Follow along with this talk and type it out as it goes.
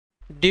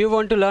Do you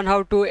want to learn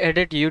how to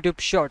edit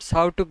YouTube shorts,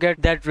 how to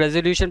get that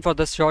resolution for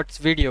the shorts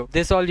video?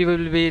 This all you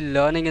will be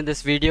learning in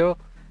this video,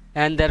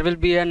 and there will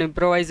be an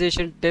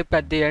improvisation tip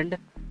at the end.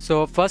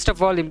 So first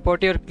of all,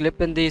 import your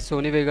clip in the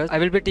Sony Vegas. I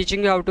will be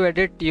teaching you how to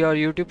edit your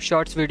YouTube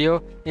shorts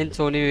video in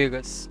Sony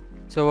Vegas.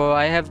 So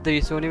I have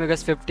the Sony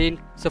Vegas 15.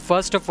 So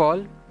first of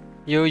all,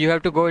 you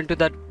have to go into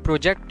that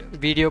project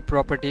video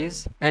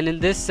properties, and in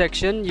this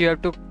section you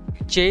have to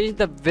change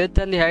the width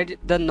and the height.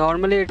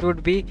 Normally it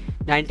would be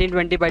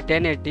 1920 by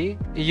 1080.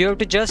 You have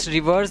to just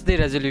reverse the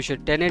resolution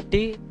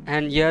 1080,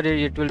 and here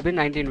it will be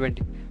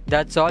 1920.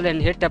 That's all,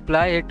 and hit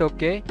apply, hit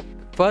OK.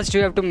 First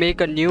you have to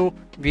make a new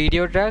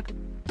video track.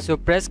 So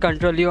press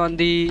Ctrl U on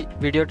the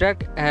video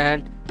track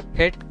and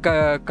hit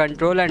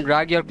Ctrl and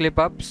drag your clip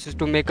up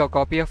to make a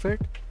copy of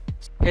it.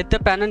 Hit the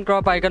pan and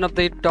crop icon of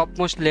the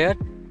topmost layer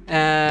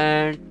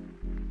and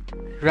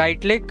right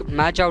click,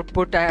 match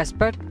output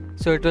aspect.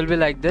 So it will be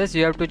like this.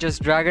 You have to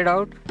just drag it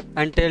out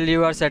until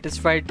you are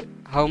satisfied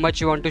how much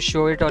you want to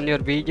show it on your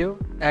video,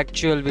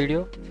 actual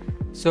video.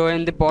 So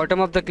in the bottom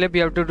of the clip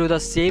you have to do the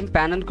same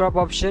pan and crop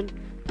option,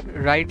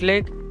 right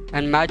click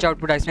and match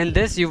output aspect. In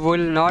this you will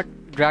not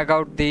drag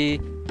out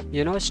the,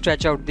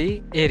 stretch out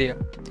the area.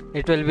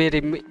 It will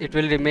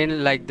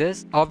remain like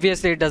this.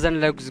 Obviously it doesn't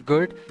look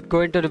good.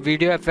 Go into the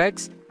video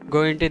effects,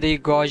 go into the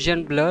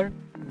Gaussian blur,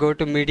 go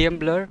to medium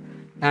blur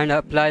and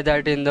apply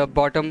that in the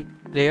bottom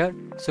layer.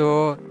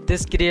 So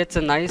this creates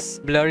a nice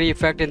blurry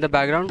effect in the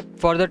background.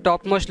 For the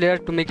topmost layer,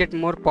 to make it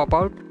more pop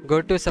out,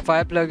 go to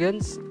Sapphire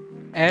plugins,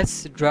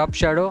 S drop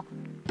shadow,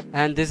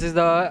 and this is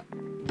the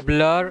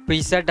blur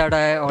preset that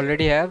I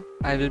already have.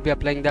 I will be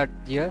applying that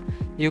here.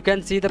 You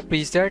can see the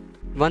preset.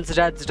 Once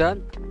that's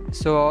done,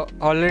 so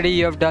already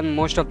you have done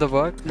most of the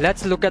work.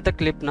 Let's look at the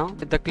clip now.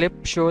 The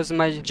clip shows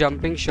my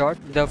jumping shot,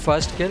 the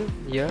first kill.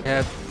 Here I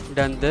have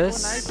done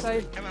this.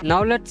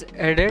 Now let's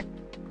edit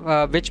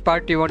which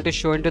part you want to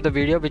show into the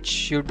video,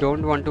 which you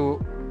don't want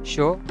to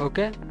show.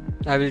 Okay,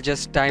 I will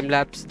just time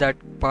lapse that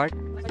part.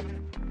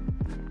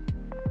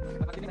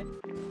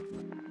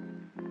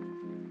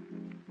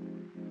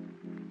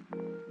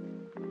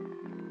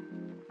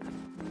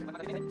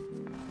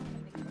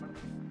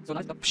 So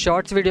now the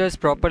shorts video is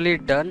properly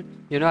done.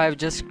 I've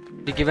just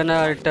given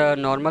it a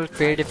normal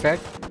fade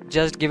effect,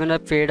 just given a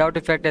fade out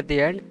effect at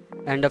the end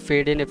and a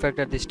fade in effect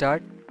at the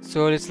start.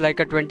 So it's like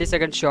a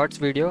 20-second shorts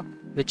video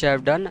which I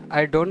have done.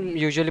 I don't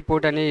usually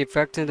put any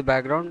effects in the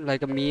background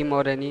like a meme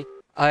or any.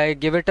 I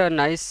give it a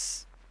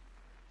nice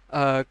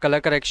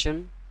color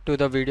correction to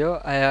the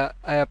video. I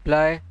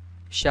apply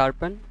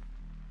sharpen.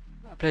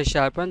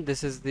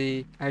 This is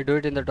the, I do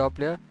it in the top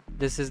layer.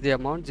 This is the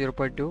amount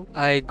 0.2.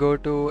 I go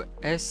to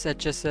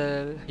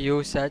SHSL hue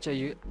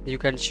satch. You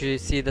can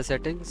see the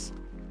settings,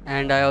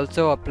 and I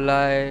also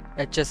apply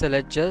HSL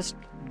adjust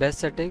best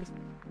settings,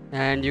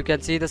 and you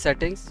can see the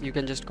settings. You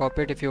can just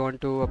copy it if you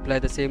want to apply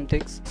the same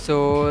things.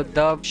 So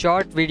the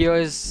short video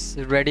is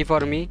ready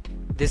for me.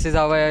 This is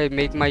how I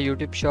make my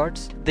YouTube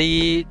shorts.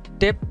 The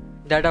tip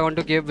that I want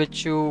to give,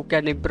 which you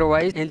can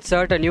improvise: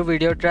 insert a new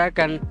video track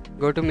and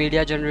go to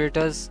media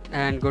generators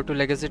and go to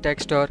legacy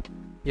text or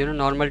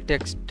normal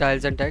text,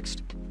 styles and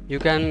text. You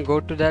can go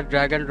to that,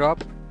 drag and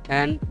drop,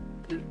 and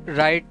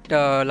write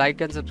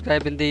like and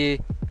subscribe in the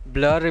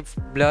blur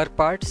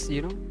parts,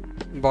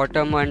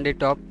 bottom and the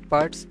top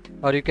parts,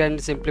 or you can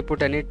simply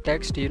put any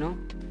text.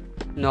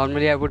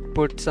 Normally I would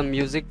put some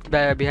music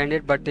behind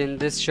it, but in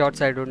this shorts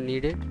I don't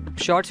need it.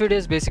 Shorts video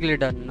is basically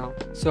done now.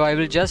 So I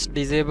will just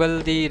disable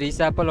the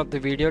resample of the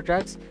video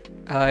tracks.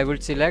 I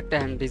will select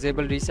and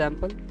disable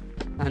resample,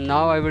 and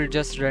now I will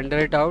just render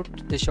it out,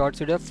 the shorts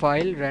video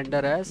file, render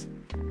as.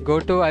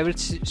 I will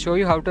show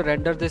you how to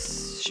render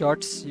this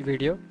shorts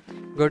video.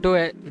 Go to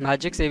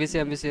Magix AVC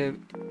MVC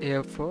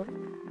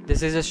AF4.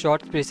 This is a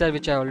shorts preset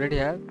which I already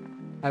have.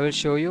 I will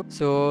show you.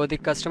 So the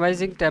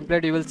customizing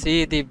template, you will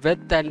see the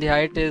width and the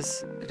height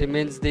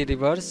remains the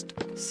reversed,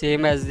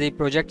 same as the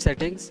project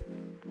settings.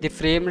 The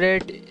frame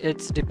rate,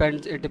 it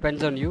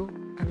depends on you.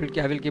 I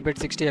will keep it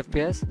 60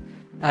 fps.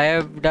 I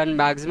have done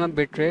maximum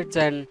bit rates,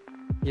 and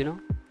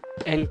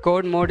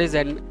encode mode is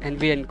NV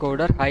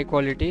encoder, high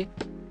quality.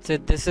 So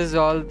this is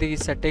all the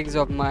settings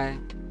of my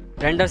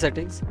render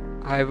settings.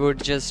 I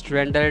would just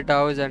render it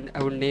out and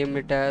I would name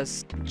it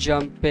as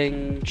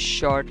jumping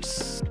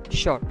shorts.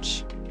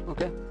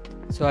 Okay,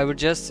 so I would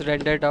just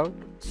render it out.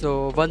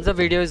 So once the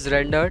video is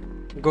rendered,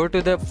 go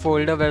to the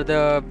folder where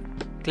the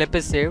clip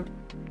is saved.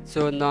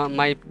 So now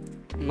my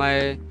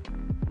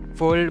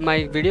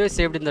video is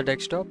saved in the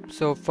desktop.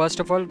 So first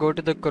of all, go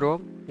to the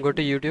Chrome, go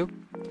to YouTube,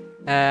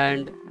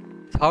 and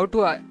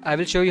I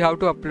will show you how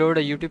to upload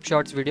a YouTube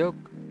shorts video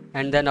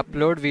and then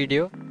upload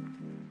video.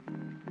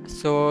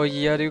 So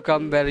here you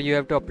come where you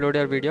have to upload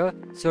your video.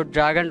 So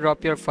drag and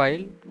drop your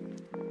file,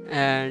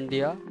 and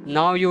yeah,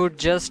 now you would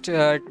just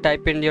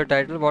type in your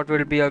title. What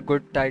will be a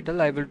good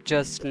title? I will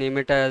just name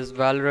it as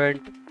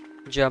Valorant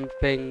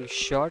Jumping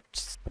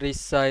Shots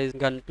Precise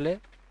Gunplay.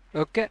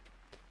 Okay,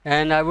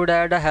 and I would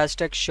add a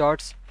hashtag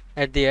shorts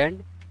at the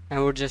end. I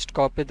would just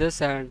copy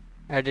this and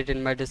add it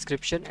in my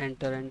description,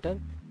 enter.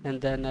 and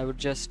then I would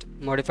just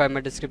modify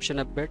my description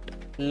a bit.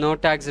 No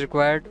tags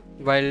required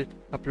while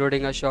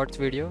uploading a shorts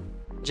video,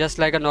 just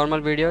like a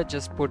normal video,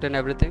 just put in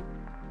everything.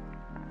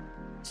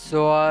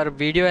 So our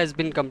video has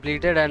been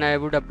completed, and I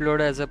would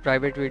upload as a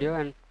private video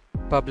and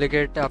public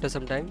it after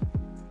some time.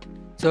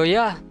 So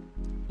yeah,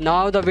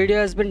 now the video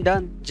has been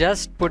done.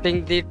 Just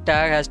putting the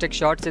tag hashtag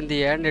shorts in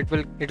the end, it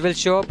will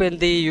show up in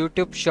the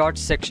YouTube shorts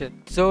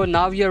section. So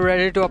now you're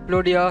ready to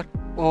upload your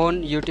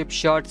own YouTube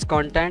shorts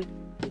content.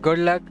 Good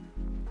luck,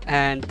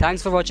 and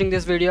thanks for watching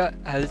this video.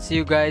 I'll see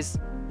you guys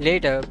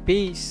later.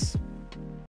 Peace.